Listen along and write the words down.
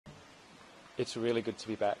It's really good to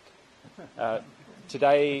be back.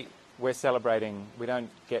 Today we're celebrating. We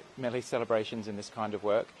don't get many celebrations in this kind of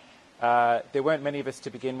work. There weren't many of us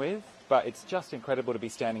to begin with, but it's just incredible to be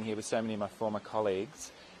standing here with so many of my former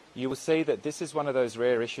colleagues. You will see that this is one of those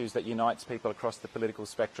rare issues that unites people across the political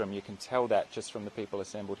spectrum. You can tell that just from the people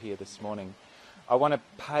assembled here this morning. I want to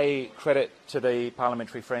pay credit to the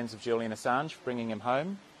parliamentary friends of Julian Assange for bringing him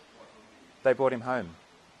home. They brought him home.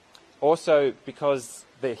 Also, because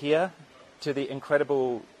they're here, to the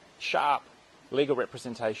incredible, sharp legal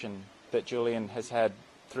representation that Julian has had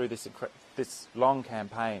through this long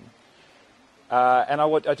campaign. And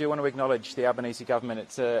I do want to acknowledge the Albanese government.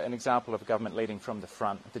 It's an example of a government leading from the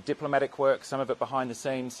front. The diplomatic work, some of it behind the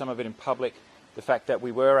scenes, some of it in public, the fact that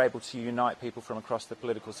we were able to unite people from across the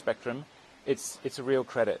political spectrum, it's a real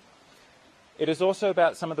credit. It is also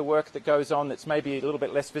about some of the work that goes on that's maybe a little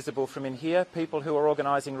bit less visible from in here, people who are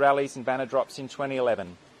organising rallies and banner drops in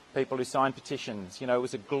 2011, people who signed petitions. You know, it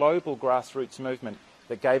was a global grassroots movement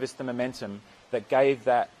that gave us the momentum, that gave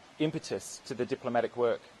that impetus to the diplomatic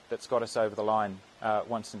work that's got us over the line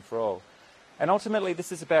once and for all. And ultimately,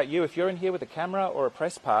 this is about you. If you're in here with a camera or a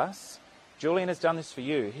press pass, Julian has done this for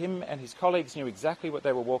you. Him and his colleagues knew exactly what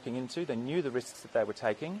they were walking into. They knew the risks that they were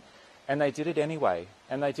taking, and they did it anyway.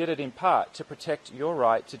 And they did it in part to protect your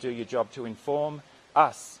right to do your job, to inform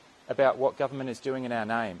us about what government is doing in our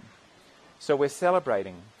name. So we're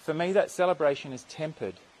celebrating. For me, that celebration is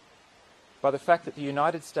tempered by the fact that the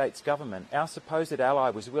United States government, our supposed ally,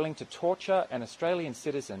 was willing to torture an Australian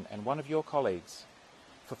citizen and one of your colleagues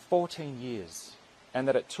for 14 years, and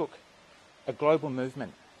that it took a global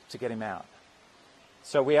movement to get him out.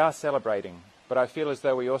 So we are celebrating, but I feel as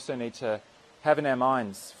though we also need to have in our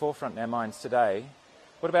minds, forefront in our minds today,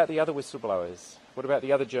 what about the other whistleblowers? What about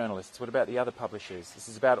the other journalists? What about the other publishers? This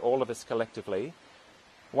is about all of us collectively.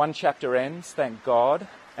 One chapter ends, thank God,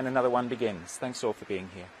 and another one begins. Thanks all for being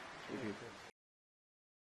here.